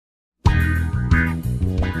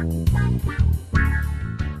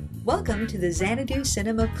Welcome to the Xanadu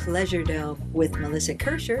Cinema Pleasure Dome with Melissa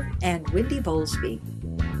Kirscher and Wendy Bowlesby.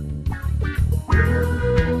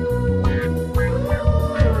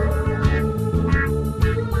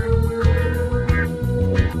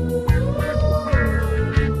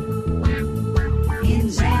 In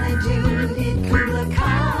Xanadu did Kubla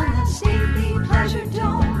Khan a stately pleasure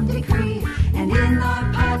dome decree, and in our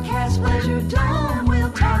podcast Pleasure Dome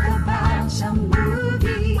we'll talk about some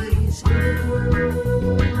movies.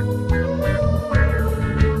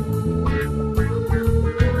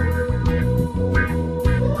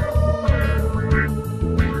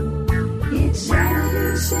 It's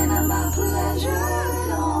Xanadu Cinema Pleasure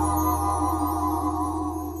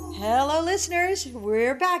Dome. Hello, listeners.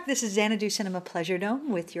 We're back. This is Xanadu Cinema Pleasure Dome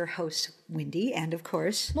with your host, Wendy, and of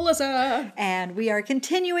course, Melissa. And we are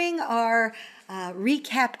continuing our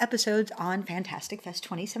recap episodes on Fantastic Fest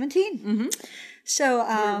 2017. Mm-hmm. So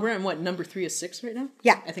We're on what, number 3 of 6 right now?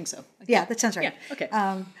 Yeah. I think so. Yeah, that sounds right. Yeah, okay.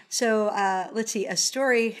 Let's see, a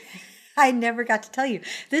story I never got to tell you.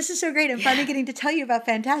 This is so great. I'm finally getting to tell you about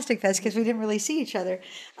Fantastic Fest because we didn't really see each other.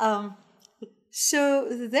 So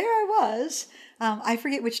there I was. I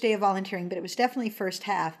forget which day of volunteering, but it was definitely first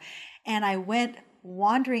half. And I went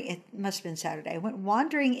wandering, it must have been Saturday. I went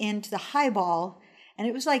wandering into the Highball, and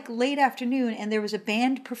it was like late afternoon, and there was a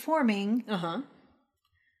band performing. Uh-huh.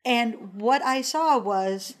 And what I saw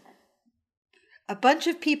was a bunch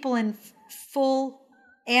of people in full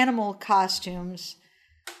animal costumes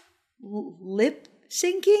lip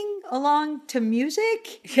syncing along to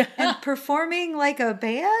music and performing like a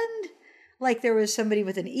band. Like there was somebody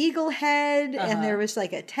with an eagle head and there was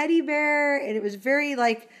like a teddy bear, and it was very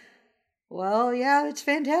like, well, yeah, it's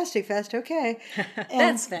Fantastic Fest. Okay.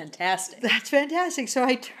 That's fantastic. That's fantastic. So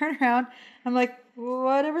I turn around, I'm like,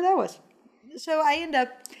 whatever that was. So I end up,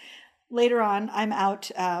 later on, I'm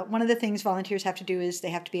out. One of the things volunteers have to do is they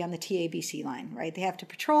have to be on the TABC line, right? They have to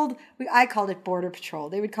patrol. I called it Border Patrol.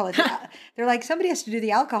 They would call it, they're like, somebody has to do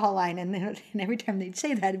the alcohol line. And every time they'd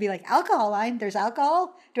say that, it'd be like, alcohol line? There's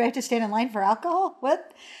alcohol? Do I have to stand in line for alcohol?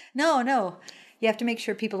 What? No. You have to make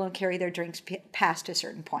sure people don't carry their drinks past a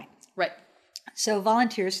certain point. Right. So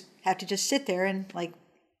volunteers have to just sit there and like,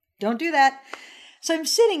 don't do that. So I'm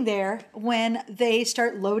sitting there when they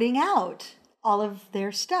start loading out all of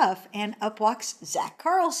their stuff, and up walks Zach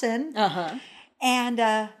Carlson. Uh-huh. And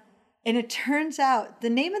it turns out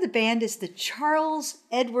the name of the band is the Charles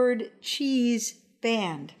Edward Cheese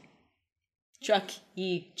Band. Chuck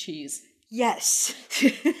E. Cheese. Yes.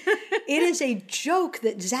 It is a joke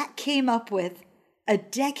that Zach came up with a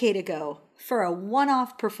decade ago for a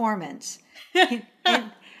one-off performance.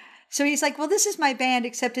 And so he's like, well, this is my band,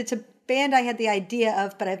 except it's a band I had the idea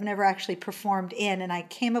of, but I've never actually performed in. And I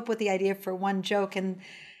came up with the idea for one joke, and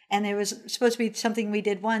it was supposed to be something we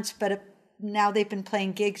did once, but now they've been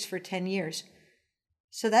playing gigs for 10 years.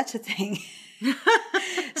 So that's a thing.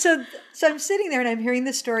 So I'm sitting there and I'm hearing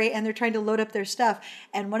this story, and they're trying to load up their stuff.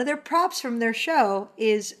 And one of their props from their show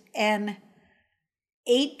is an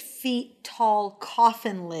 8 feet tall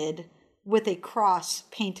coffin lid with a cross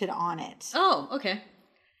painted on it. Oh, okay.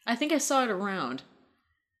 I think I saw it around.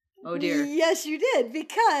 Oh, dear. Yes, you did,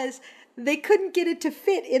 because they couldn't get it to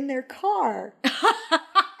fit in their car.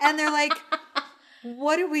 And they're like,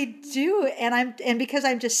 what do we do? And because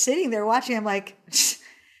I'm just sitting there watching, I'm like,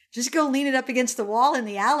 just go lean it up against the wall in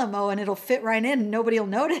the Alamo and it'll fit right in and nobody will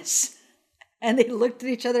notice. And they looked at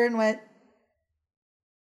each other and went,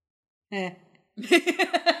 eh.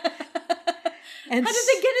 And how did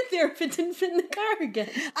they get it there if it didn't fit in the car again?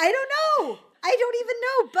 I don't know. I don't even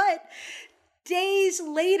know. But days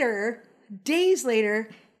later,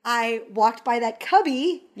 I walked by that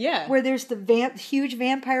cubby where there's the huge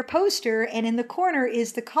vampire poster, and in the corner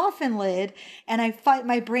is the coffin lid. And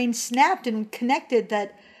my brain snapped and connected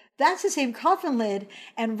that that's the same coffin lid.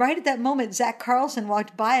 And right at that moment, Zach Carlson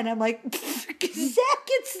walked by, and I'm like, Zach,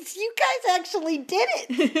 you guys actually did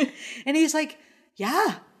it. And he's like,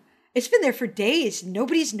 yeah. It's been there for days.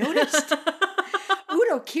 Nobody's noticed.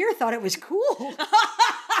 Udo Kier thought it was cool.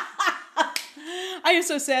 I am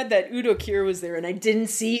so sad that Udo Kier was there and I didn't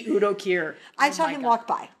see Udo Kier. I saw him walk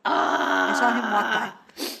by. I saw him walk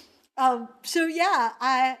by. So yeah,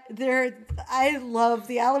 I love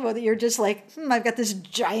the Alamo that you're just like, I've got this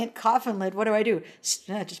giant coffin lid. What do I do?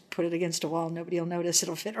 Just put it against a wall. Nobody will notice.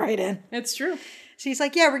 It'll fit right in. It's true. So he's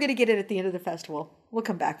like, yeah, we're going to get it at the end of the festival. We'll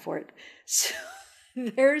come back for it. So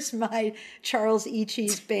there's my Charles E.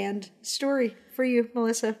 Cheese Band story for you,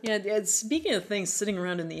 Melissa. Yeah, speaking of things sitting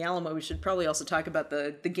around in the Alamo, we should probably also talk about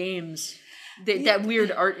the games That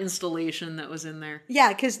weird art installation that was in there. Yeah,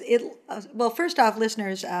 because well, first off,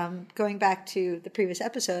 listeners, going back to the previous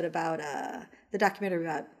episode about the documentary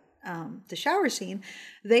about the shower scene,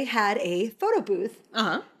 they had a photo booth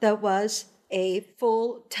that was a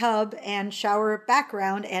full tub and shower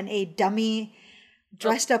background and a dummy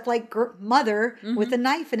dressed up like mother with a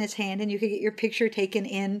knife in his hand, and you could get your picture taken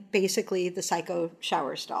in basically the psycho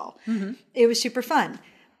shower stall. It was super fun.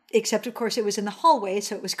 Except, of course, it was in the hallway,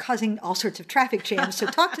 so it was causing all sorts of traffic jams. So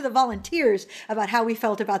talk to the volunteers about how we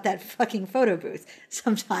felt about that fucking photo booth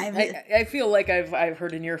sometime. I feel like I've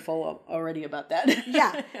heard an earful already about that.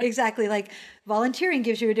 Yeah, exactly. Like, volunteering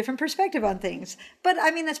gives you a different perspective on things. But,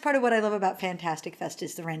 I mean, that's part of what I love about Fantastic Fest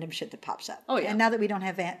is the random shit that pops up. Oh, yeah. And now that we don't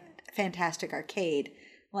have Fantastic Arcade,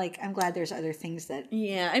 like, I'm glad there's other things that...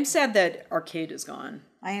 Yeah, I'm sad that arcade is gone.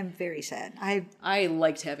 I am very sad. I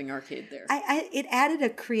liked having arcade there. It added a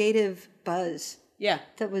creative buzz. Yeah.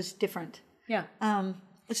 That was different. Yeah.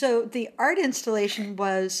 So the art installation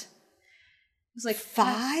was... It was like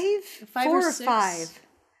five 4 or or 6. 5.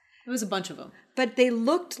 It was a bunch of them. But they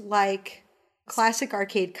looked like classic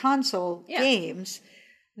arcade console games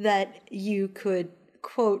that you could,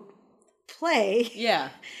 quote, play. Yeah.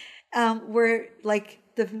 Where, like...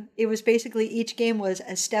 it was basically each game was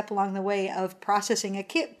a step along the way of processing a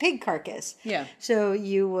pig carcass. Yeah. So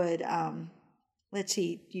you would, let's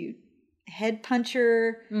see, you head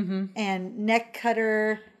puncher and neck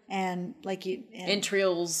cutter and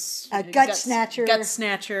entrails, gut snatcher. Gut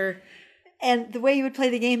snatcher. And the way you would play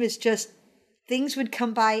the game is just things would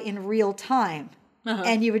come by in real time,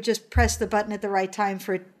 and you would just press the button at the right time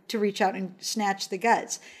for it to reach out and snatch the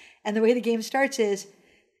guts. And the way the game starts is,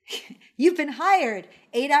 you've been hired.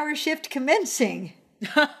 8-hour shift commencing.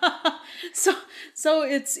 So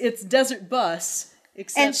it's Desert Bus.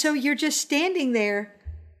 Except... And so you're just standing there,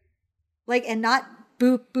 like, and not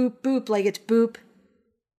boop, boop, boop, like it's boop,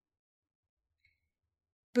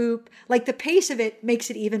 boop. Like the pace of it makes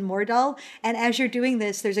it even more dull. And as you're doing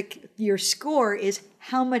this, your score is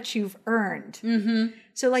how much you've earned. Mm-hmm.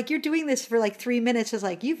 So like you're doing this for like 3 minutes, it's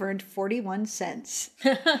like you've earned 41 cents.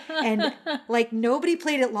 And like nobody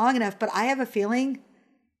played it long enough, but I have a feeling,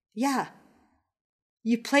 yeah,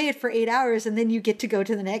 you play it for 8 hours and then you get to go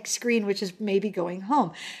to the next screen, which is maybe going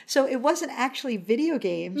home. So it wasn't actually video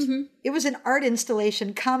games. Mm-hmm. It was an art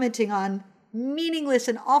installation commenting on meaningless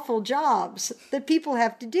and awful jobs that people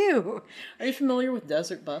have to do. Are you familiar with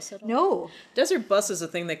Desert Bus at all? No. Desert Bus is a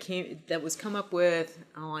thing that was come up with,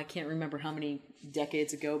 I can't remember how many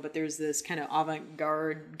decades ago, but there's this kind of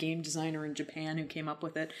avant-garde game designer in Japan who came up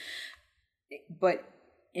with it. But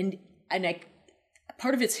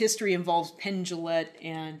part of its history involves Penn Jillette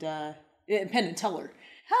and Penn and Teller.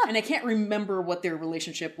 Huh. And I can't remember what their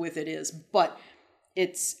relationship with it is, but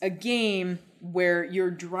it's a game where you're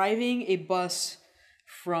driving a bus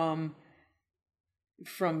from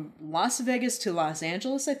Las Vegas to Los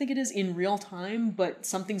Angeles, I think it is, in real time, but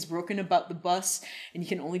something's broken about the bus and you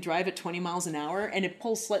can only drive at 20 miles an hour and it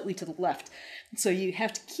pulls slightly to the left. So you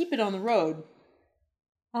have to keep it on the road.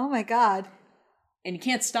 Oh my God. And you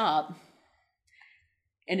can't stop.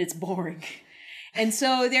 And it's boring. And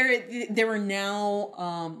so there are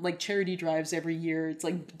now like charity drives every year. It's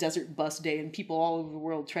like Desert Bus Day, and people all over the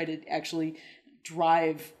world try to actually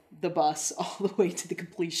drive the bus all the way to the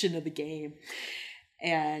completion of the game.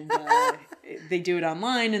 And they do it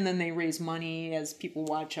online, and then they raise money as people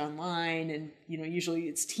watch online. And usually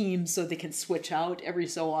it's teams, so they can switch out every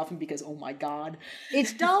so often because oh my God,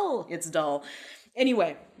 it's dull. It's dull.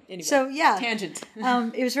 Anyway, so yeah, tangent.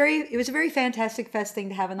 It was a very Fantastic Fest thing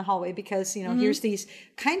to have in the hallway because here's these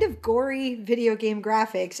kind of gory video game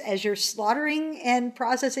graphics as you're slaughtering and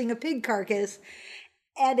processing a pig carcass,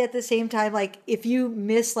 and at the same time, like if you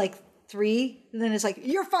miss like 3, then it's like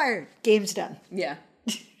you're fired, game's done. Yeah,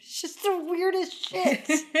 it's just the weirdest shit.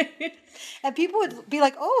 And people would be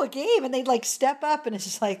like, "Oh, a game," and they'd like step up, and it's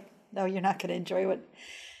just like, "No, you're not going to enjoy what."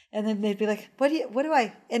 And then they'd be like, "What do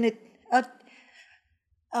I?" And it.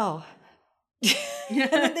 Oh. And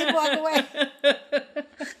then they walk away.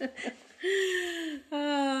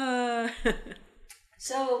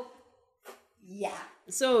 So yeah.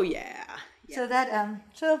 So that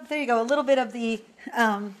so there you go. A little bit of the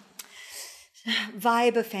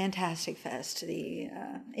vibe of Fantastic Fest, the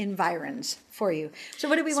environs for you. So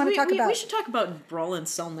what do we want to talk about? We should talk about Brawl in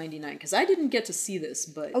Cell 99 because I didn't get to see this,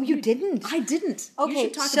 but you didn't? I didn't. Okay, you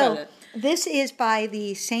should talk about it. This is by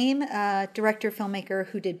the same director-filmmaker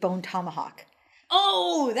who did Bone Tomahawk.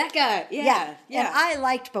 Oh, that guy. Yeah. And I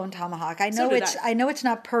liked Bone Tomahawk. I know it's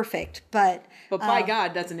not perfect, but by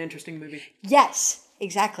God, that's an interesting movie. Yes,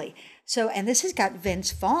 exactly. So, and this has got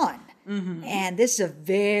Vince Vaughn. And this is a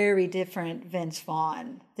very different Vince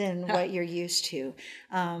Vaughn than what you're used to.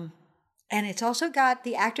 And it's also got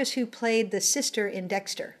the actress who played the sister in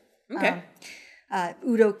Dexter. Okay.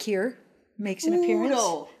 Udo Kier makes an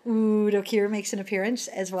appearance. Udo Kier makes an appearance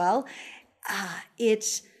as well.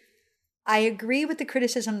 I agree with the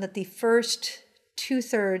criticism that the first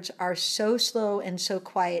 2/3 are so slow and so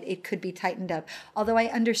quiet, it could be tightened up. Although I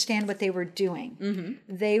understand what they were doing.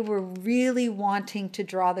 They were really wanting to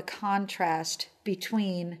draw the contrast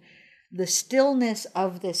between the stillness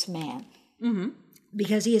of this man.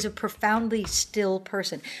 Because he is a profoundly still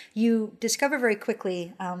person. You discover very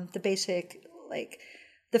quickly the basic,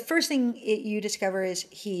 the first thing you discover is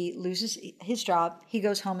he loses his job. He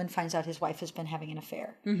goes home and finds out his wife has been having an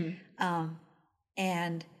affair.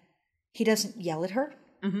 And he doesn't yell at her,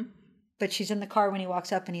 but she's in the car when he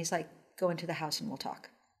walks up and he's like, go into the house and we'll talk.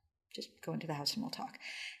 Just go into the house and we'll talk.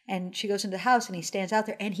 And she goes into the house and he stands out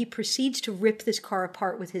there and he proceeds to rip this car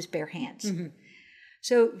apart with his bare hands.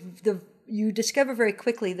 So you discover very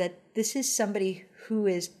quickly that this is somebody who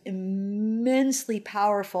is immensely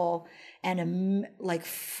powerful and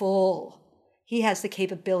full. He has the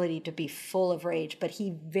capability to be full of rage, but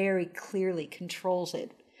he very clearly controls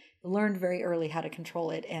it. Learned very early how to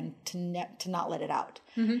control it and to not let it out.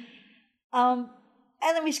 And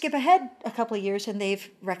then we skip ahead a couple of years and they've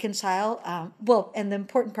reconciled. And the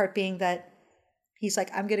important part being that he's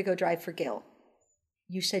like, I'm going to go drive for Gil.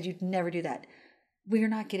 You said you'd never do that. We're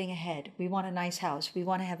not getting ahead. We want a nice house. We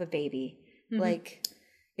want to have a baby.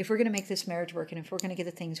 If we're going to make this marriage work and if we're going to get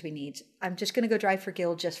the things we need, I'm just going to go drive for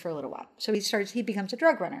Gil just for a little while. So he becomes a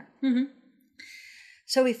drug runner.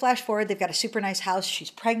 So we flash forward. They've got a super nice house.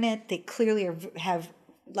 She's pregnant. They clearly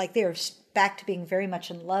they're back to being very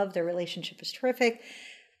much in love. Their relationship is terrific.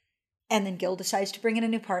 And then Gil decides to bring in a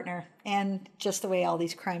new partner. And just the way all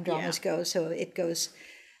these crime dramas go. So it goes,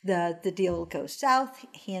 the deal goes south.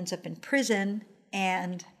 He ends up in prison.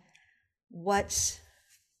 And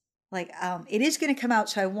it is going to come out,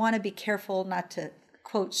 so I want to be careful not to,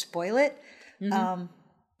 quote, spoil it.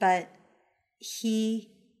 But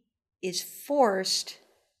he is forced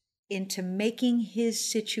into making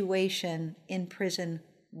his situation in prison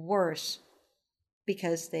worse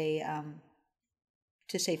because they,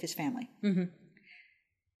 to save his family.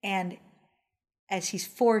 And as he's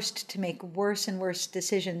forced to make worse and worse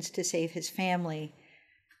decisions to save his family,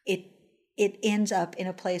 it ends up in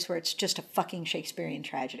a place where it's just a fucking Shakespearean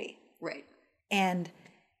tragedy. Right. And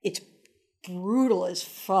it's brutal as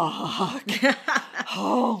fuck.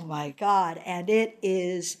 Oh my God. And it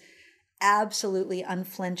is absolutely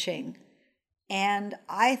unflinching. And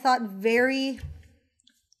I thought very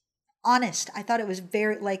honest. I thought it was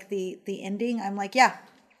very, the ending, I'm like, yeah,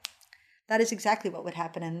 that is exactly what would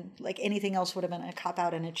happen. And anything else would have been a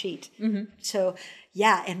cop-out and a cheat. So,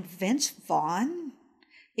 yeah. And Vince Vaughn,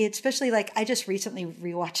 especially I just recently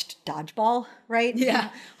rewatched Dodgeball, right? Yeah.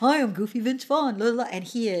 Hi, I'm Goofy Vince Vaughn. Blah, blah, and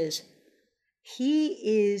he is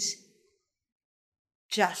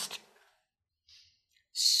just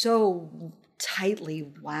so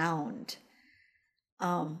tightly wound.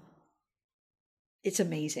 It's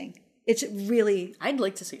amazing. It's really. I'd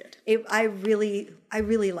like to see it. I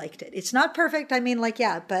really liked it. It's not perfect.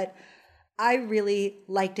 But I really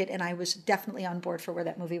liked it, and I was definitely on board for where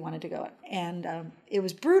that movie wanted to go. And it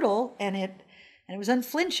was brutal, and it was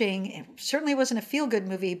unflinching. It certainly wasn't a feel-good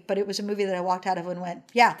movie, but it was a movie that I walked out of and went,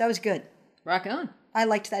 yeah, that was good. Rock on. I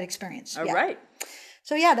liked that experience. All right.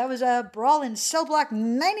 So yeah, that was a Brawl in Cell Block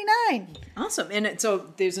 99. Awesome. And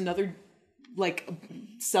so there's another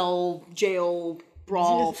cell jail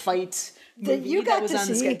brawl fight movie that was on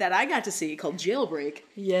the schedule that I got to see called Jailbreak.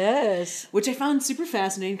 Yes. Which I found super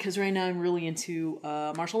fascinating because right now I'm really into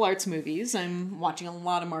martial arts movies. I'm watching a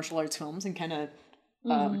lot of martial arts films and kind of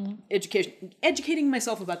educating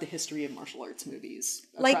myself about the history of martial arts movies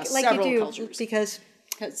across several you do cultures. Because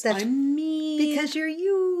I'm me. Because you're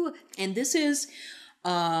you. And this is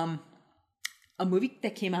a movie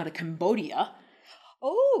that came out of Cambodia.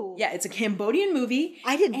 Oh. Yeah, it's a Cambodian movie.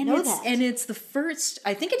 I didn't know that. And it's the first,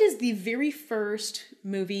 I think it is the very first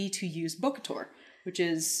movie to use Bokator, which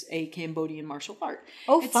is a Cambodian martial art.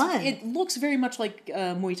 Oh, fun. It looks very much like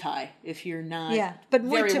Muay Thai, if you're not but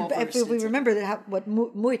very well versed. If we remember that what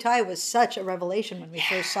Muay Thai was such a revelation when we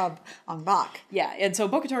first saw Ong Bak. Yeah, and so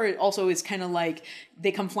Bokator also is kind of like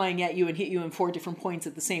they come flying at you and hit you in 4 different points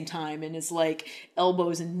at the same time, and it's like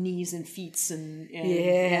elbows and knees and feet and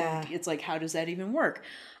it's like, how does that even work?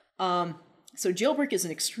 So Jailbreak is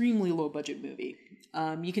an extremely low budget movie.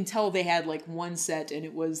 You can tell they had one set and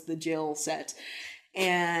it was the jail set.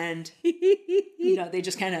 And, they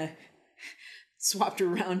just kind of swapped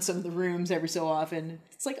around some of the rooms every so often.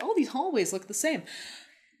 It's like all these hallways look the same.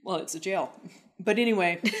 Well, it's a jail. But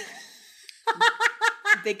anyway,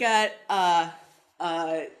 they got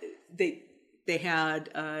they had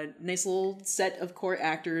a nice little set of core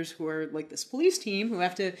actors who are like this police team who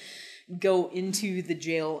have to go into the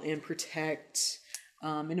jail and protect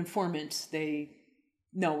an informant they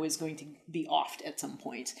know is going to be offed at some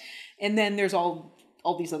point. And then there's all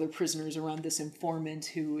these other prisoners around this informant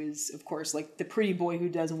who is, of course, like the pretty boy who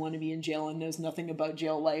doesn't want to be in jail and knows nothing about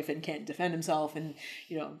jail life and can't defend himself, and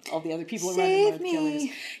you know all the other people around him are killing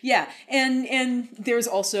us. Yeah, and there's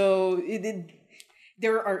also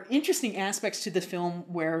there are interesting aspects to the film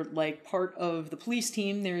where, like, part of the police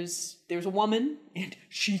team, there's a woman and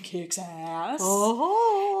she kicks ass.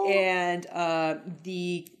 Oh, And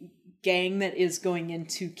the gang that is going in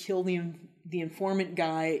to kill the informant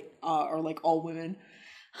guy are like all women.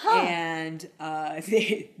 And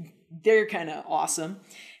they're kind of awesome.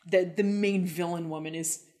 The main villain woman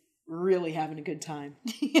is really having a good time.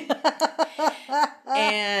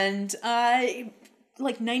 And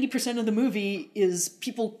like 90% of the movie is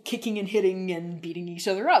people kicking and hitting and beating each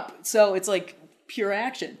other up. So it's like pure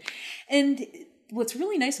action. And what's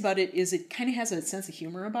really nice about it is it kind of has a sense of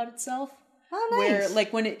humor about itself. Oh, nice. Where,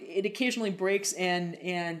 like, when it occasionally breaks and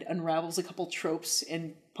unravels a couple tropes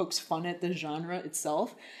and pokes fun at the genre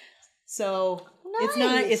itself. So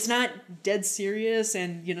Nice. it's not dead serious,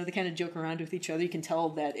 and you know they kind of joke around with each other. You can tell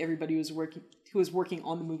that everybody who was working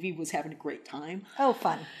on the movie was having a great time. Oh,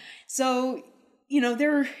 fun. So you know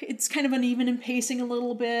it's kind of uneven in pacing a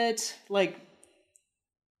little bit. Like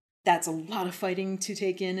that's a lot of fighting to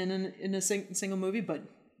take in a single movie, but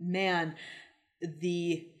man,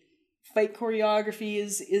 the fight choreography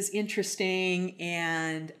is interesting,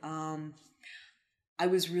 and I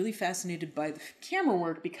was really fascinated by the camera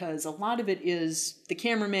work because a lot of it is the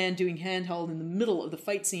cameraman doing handheld in the middle of the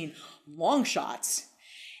fight scene, long shots,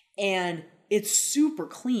 and it's super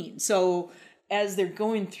clean. So as they're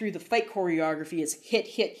going through the fight choreography, it's hit,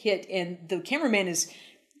 hit, hit, and the cameraman is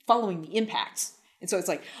following the impacts. And so it's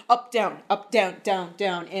like up, down, down,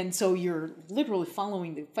 down. And so you're literally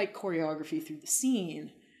following the fight choreography through the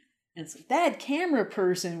scene. And so that camera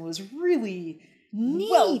person was really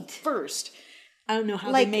well versed. I don't know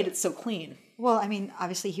how they made it so clean. Well, I mean,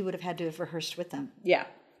 obviously he would have had to have rehearsed with them. Yeah.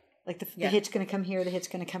 Like the hit's going to come here, the hit's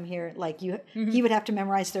going to come here. Like he would have to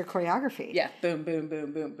memorize their choreography. Yeah. Boom, boom,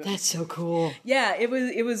 boom, boom, boom. That's so cool. Yeah, it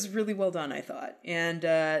was really well done, I thought.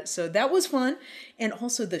 And so that was fun. And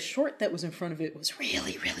also the short that was in front of it was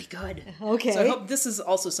really, really good. Okay. So I hope this is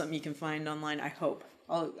also something you can find online. I hope.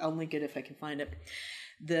 I'll link it if I can find it.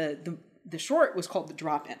 The short was called The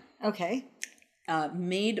Drop-In. Okay.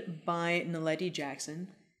 Made by Naledi Jackson.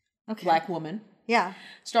 Okay. Black woman. Yeah.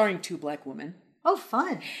 Starring 2 black women. Oh,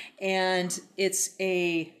 fun. And it's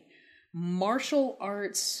a martial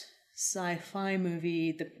arts sci-fi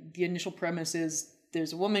movie. The initial premise is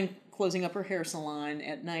there's a woman closing up her hair salon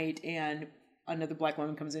at night and another black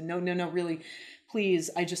woman comes in. No, really, please,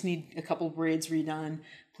 I just need a couple braids redone.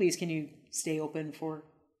 Please, can you stay open for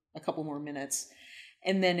a couple more minutes?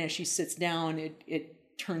 And then as she sits down,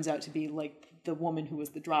 it turns out to be like the woman who was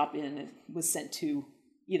the drop-in and was sent to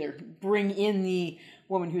either bring in the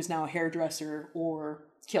woman who's now a hairdresser or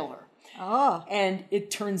kill her. Oh. And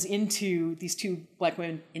it turns into these 2 black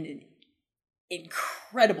women in an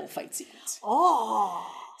incredible fight sequence. Oh.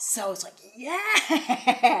 So it's like,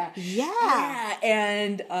 yeah.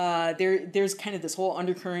 And there's kind of this whole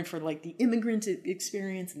undercurrent for like the immigrant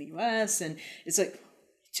experience in the U.S. And it's like,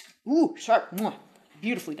 ooh, sharp, mwah,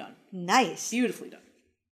 beautifully done. Nice. Beautifully done.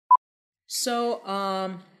 So,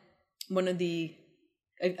 one of the,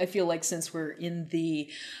 I feel like since we're in the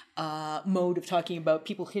mode of talking about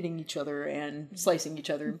people hitting each other and slicing each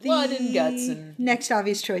other, blood and guts, and next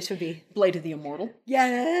obvious choice would be Blade of the Immortal.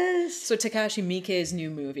 Yes. So Takashi Miike's new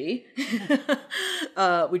movie,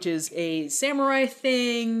 which is a samurai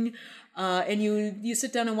thing, and you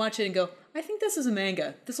sit down and watch it and go, I think this is a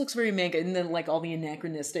manga. This looks very manga. And then like all the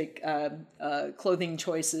anachronistic clothing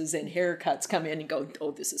choices and haircuts come in and go,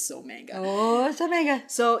 oh, this is so manga. Oh, it's a manga.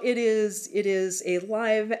 So it is a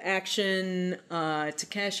live action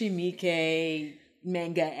Takashi Miike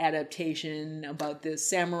manga adaptation about this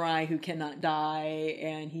samurai who cannot die,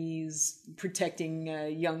 and he's protecting a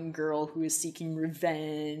young girl who is seeking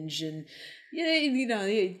revenge, and you know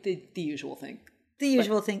the usual thing. The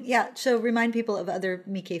usual thing. Yeah. So remind people of other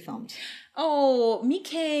Miike films. Oh,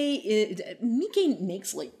 Miike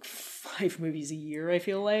makes like 5 movies a year, I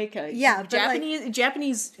feel like. Yeah, but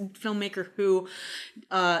Japanese filmmaker who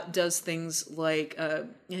does things like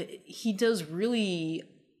he does really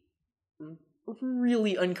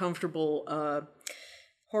really uncomfortable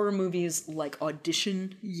horror movies like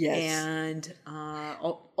Audition. Yes. And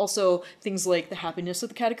also things like The Happiness of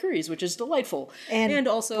the Katakuris, which is delightful. And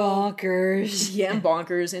also bonkers. Yeah, and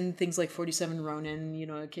bonkers, and things like 47 Ronin,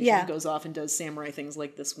 occasionally goes off and does samurai things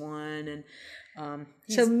like this one. And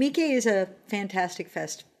so Mike is a Fantastic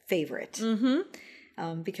Fest favorite.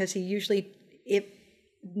 Because he usually,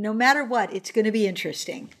 no matter what, it's going to be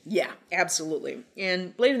interesting. Yeah, absolutely.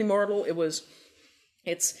 And Blade of the Immortal,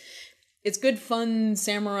 it's good fun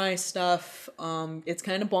samurai stuff. It's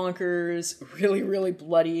kind of bonkers, really, really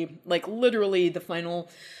bloody. Like literally the final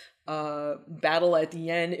battle at the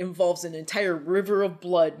end involves an entire river of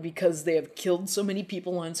blood because they have killed so many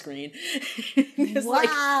people on screen. It's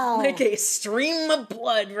Wow. like a stream of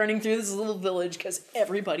blood running through this little village because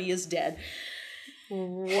everybody is dead.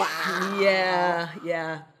 Wow.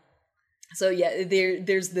 Yeah. So yeah,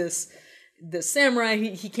 there's the samurai.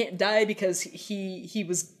 He can't die because he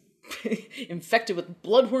was infected with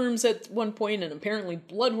bloodworms at one point, and apparently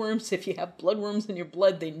bloodworms, if you have bloodworms in your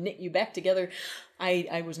blood, they knit you back together.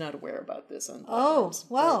 I was not aware about this.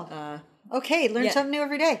 Okay, learn something new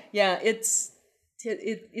every day. Yeah, it's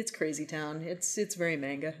crazy town. It's very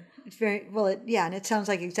manga. It's very well, and it sounds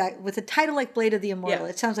like with a title like Blade of the Immortal,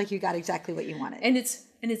 it sounds like you got exactly what you wanted. And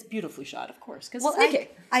it's beautifully shot, of course.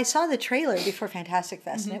 I saw the trailer before Fantastic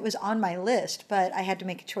Fest, and it was on my list, but I had to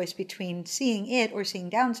make a choice between seeing it or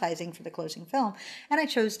seeing Downsizing for the closing film, and I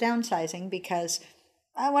chose Downsizing because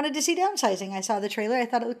I wanted to see Downsizing. I saw the trailer. I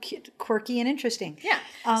thought it looked cute, quirky and interesting. Yeah.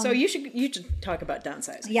 So you should talk about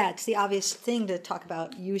Downsizing. Yeah, it's the obvious thing to talk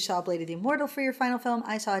about. You saw Blade of the Immortal for your final film.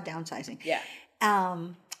 I saw Downsizing. Yeah.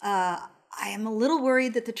 I am a little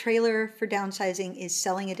worried that the trailer for Downsizing is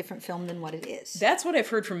selling a different film than what it is. That's what I've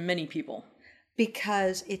heard from many people.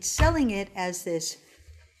 Because it's selling it as this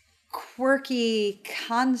quirky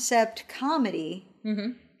concept comedy,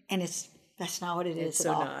 and that's not what it is It's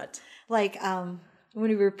at all. not. Like, when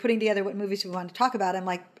we were putting together what movies we wanted to talk about, I'm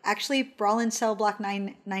like, actually, Brawl in Cell Block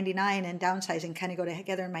 999 and Downsizing kind of go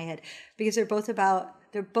together in my head because they're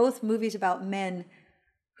both movies about men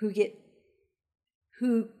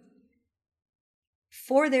who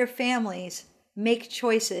for their families make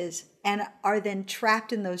choices and are then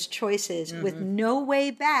trapped in those choices with no way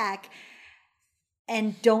back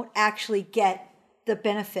and don't actually get the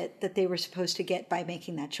benefit that they were supposed to get by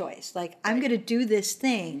making that choice. Like, I'm going to do this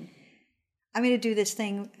thing. I'm going to do this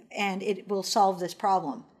thing and it will solve this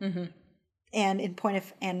problem. And in point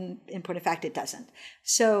of fact, it doesn't.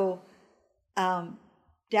 So,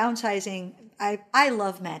 Downsizing, I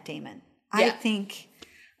love Matt Damon. Yeah. I think,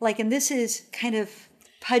 and this is kind of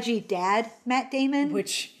pudgy dad Matt Damon.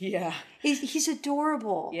 Which, yeah. He's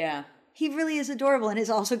adorable. Yeah. He really is adorable, and has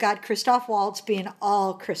also got Christoph Waltz being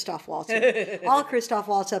all Christoph Waltz, all Christoph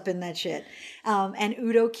Waltz up in that shit, and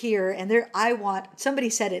Udo Kier. And somebody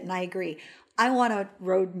said it, and I agree. I want a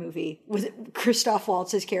road movie with Christoph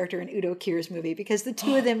Waltz's character and Udo Kier's movie because the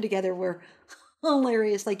two of them together were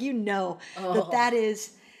hilarious.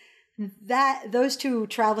 Those two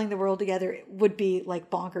traveling the world together would be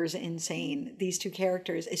like bonkers insane. These two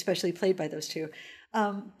characters, especially played by those two.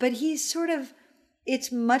 But he's sort of,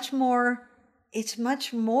 it's much more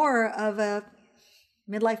of a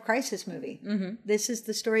midlife crisis movie. This is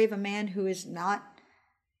the story of a man who is not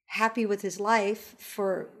happy with his life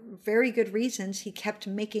for very good reasons. He kept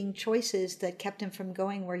making choices that kept him from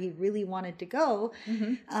going where he really wanted to go.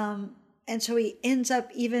 And so he ends up,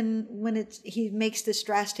 even when he makes this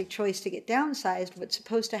drastic choice to get downsized, what's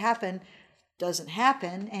supposed to happen doesn't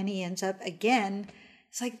happen. And he ends up again.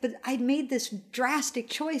 It's like, but I made this drastic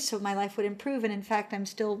choice so my life would improve. And in fact, I'm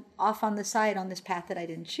still off on the side on this path that I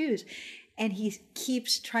didn't choose. And he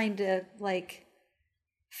keeps trying to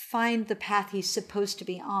find the path he's supposed to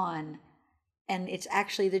be on. And it's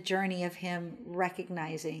actually the journey of him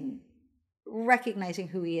recognizing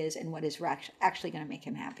who he is and what is actually going to make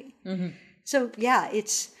him happy. So yeah,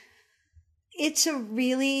 it's a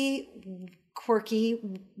really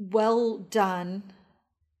quirky, well done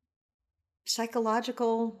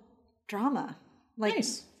psychological drama.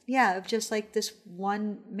 Nice. Yeah, of just this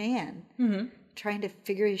one man trying to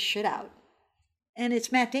figure his shit out. And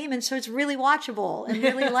it's Matt Damon, so it's really watchable and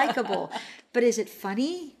really likable. But is it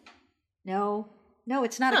funny? No,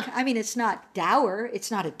 it's not. It's not dour.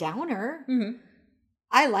 It's not a downer.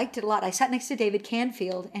 I liked it a lot. I sat next to David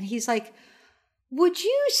Canfield, and he's like, would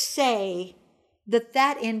you say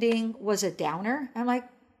that ending was a downer? I'm like,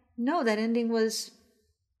 no, that ending was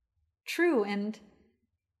true and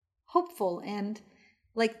hopeful and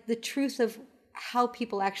the truth of how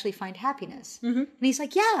people actually find happiness. And he's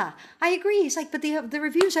like, yeah, I agree. He's like, but the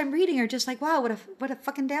reviews I'm reading are just like, wow, what a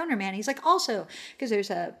fucking downer, man. He's like, also, because there's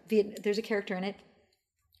a character in it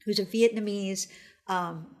who's a Vietnamese,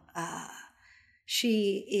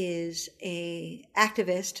 she is a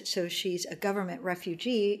activist, so she's a government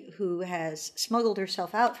refugee who has smuggled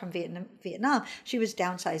herself out from Vietnam. She was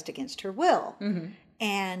downsized against her will.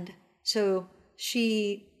 And so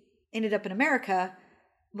she ended up in America.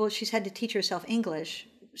 Well, she's had to teach herself English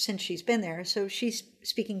since she's been there. So she's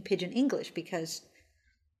speaking pidgin English because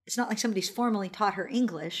it's not like somebody's formally taught her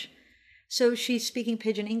English. So she's speaking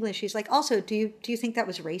pidgin English. She's like, also, do you think that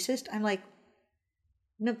was racist? I'm like,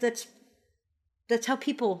 no, that's how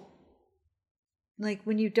people, like,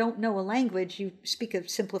 when you don't know a language, you speak a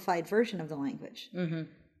simplified version of the language.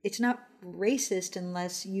 It's not racist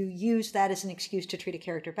unless you use that as an excuse to treat a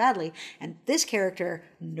character badly. And this character,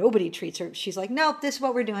 nobody treats her. She's like, nope, this is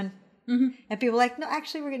what we're doing. And people are like, no,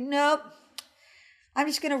 actually, we're going to, nope. I'm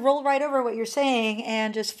just going to roll right over what you're saying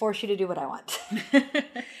and just force you to do what I want.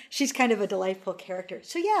 She's kind of a delightful character.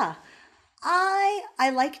 So yeah,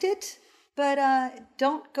 I liked it, but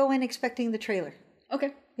don't go in expecting the trailer.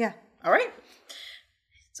 Okay. Yeah. All right.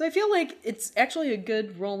 So I feel like it's actually a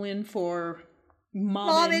good roll-in for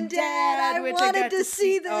Mom and Dad. I wanted to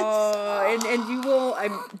see this. Oh, and you will. I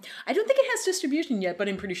don't think it has distribution yet, but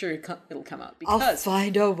I'm pretty sure it'll come out. I'll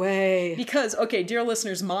find a way. Because, okay, dear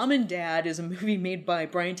listeners, Mom and Dad is a movie made by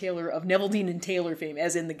Brian Taylor of Neville Dean and Taylor fame,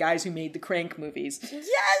 as in the guys who made the Crank movies.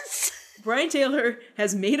 Yes! Brian Taylor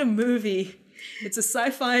has made a movie. It's a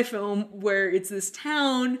sci-fi film where it's this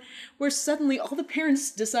town where suddenly all the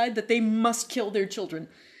parents decide that they must kill their children.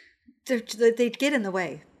 They get in the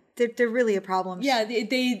way. They're really a problem. Yeah,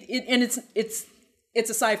 it's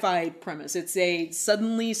a sci-fi premise. It's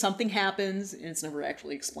suddenly something happens and it's never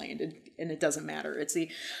actually explained, and it doesn't matter.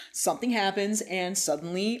 Something happens and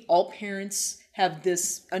suddenly all parents have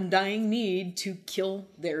this undying need to kill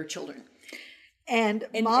their children. And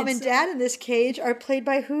Mom and Dad in this cage are played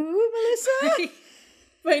by who, Melissa?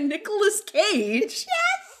 By Nicolas Cage.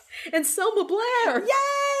 Yes! And Selma Blair.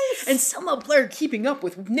 Yes! And Selma Blair keeping up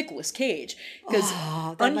with Nicolas Cage. Because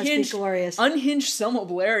that must be glorious. Unhinged Selma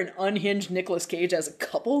Blair and unhinged Nicolas Cage as a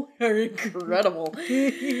couple are incredible.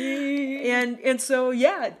 and so,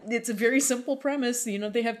 yeah, it's a very simple premise. You know,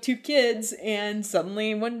 they have 2 kids and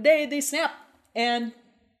suddenly one day they snap and...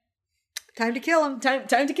 Time to kill him. Time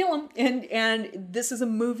to kill him. And this is a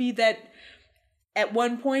movie that at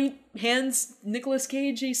one point hands Nicolas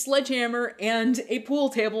Cage a sledgehammer and a pool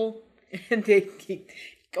table, and they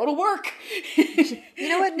go to work. You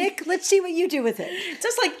know what, Nick? Let's see what you do with it.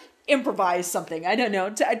 Just like improvise something. I don't know.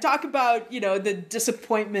 Talk about, the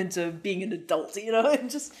disappointment of being an adult, and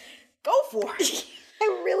just go for it.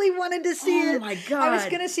 I really wanted to see it. Oh my God. I was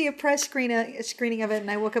going to see a press screening of it, and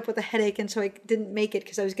I woke up with a headache, and so I didn't make it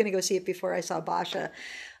because I was going to go see it before I saw Basha.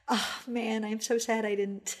 Oh, man, I'm so sad I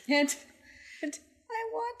didn't. And I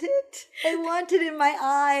want it. I want it in my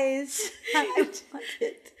eyes. I want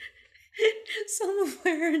it. Selma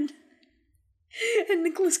Blair and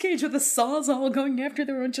Nicolas Cage with a sawzall going after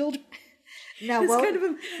their own children. Now,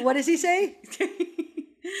 what does he say?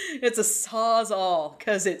 It's a sawzall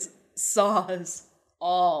because it's saws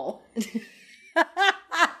all.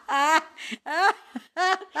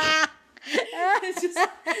 It's just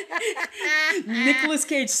Nicolas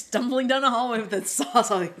Cage stumbling down a hallway with a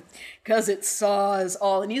sawzall because it saws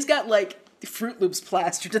all, and he's got like Fruit Loops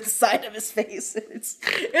plastered to the side of his face.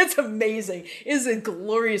 It's amazing. It's a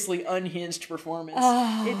gloriously unhinged performance.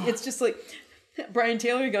 Oh. It's just like Brian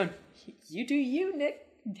Taylor going, "You do you, Nick.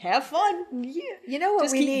 Have fun. You know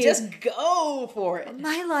what we need? Just go for it."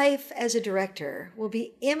 My life as a director will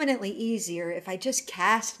be eminently easier if I just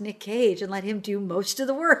cast Nick Cage and let him do most of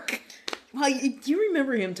the work. Well, do you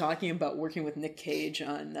remember him talking about working with Nick Cage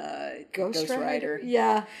on Ghost Rider?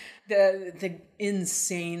 Yeah. The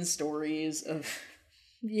insane stories of...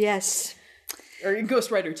 Yes. Or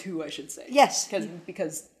Ghost Rider 2, I should say. Yes.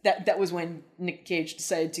 Because that was when Nick Cage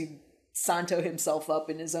decided to Santo himself up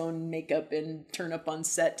in his own makeup and turn up on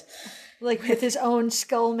set. Like with his own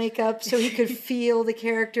skull makeup so he could feel the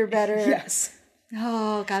character better. Yes.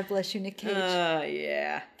 Oh, God bless you, Nick Cage.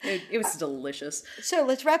 Yeah. It was delicious. So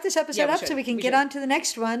let's wrap this episode up so we can get on to the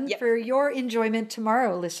next one for your enjoyment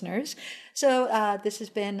tomorrow, listeners. So this has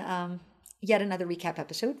been yet another recap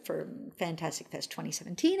episode for Fantastic Fest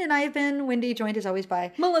 2017. And I have been Wendy, joined as always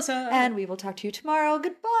by Melissa. And we will talk to you tomorrow.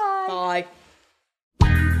 Goodbye. Bye.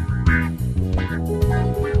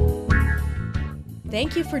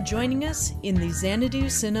 Thank you for joining us in the Xanadu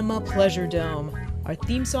Cinema Pleasure Dome. Our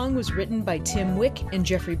theme song was written by Tim Wick and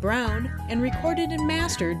Jeffrey Brown and recorded and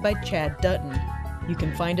mastered by Chad Dutton. You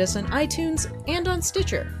can find us on iTunes and on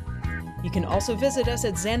Stitcher. You can also visit us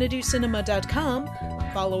at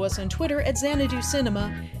xanaducinema.com, follow us on Twitter at Xanadu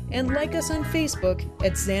Cinema, and like us on Facebook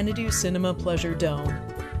at Xanadu Cinema Pleasure Dome.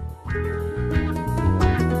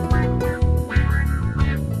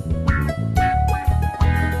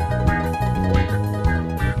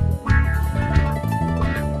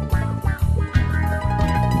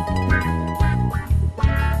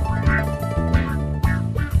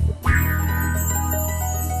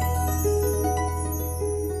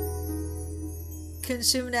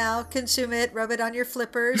 Consume now, consume it, rub it on your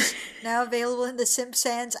flippers. Now available in the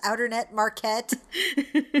Simpsons Outernet Marquette.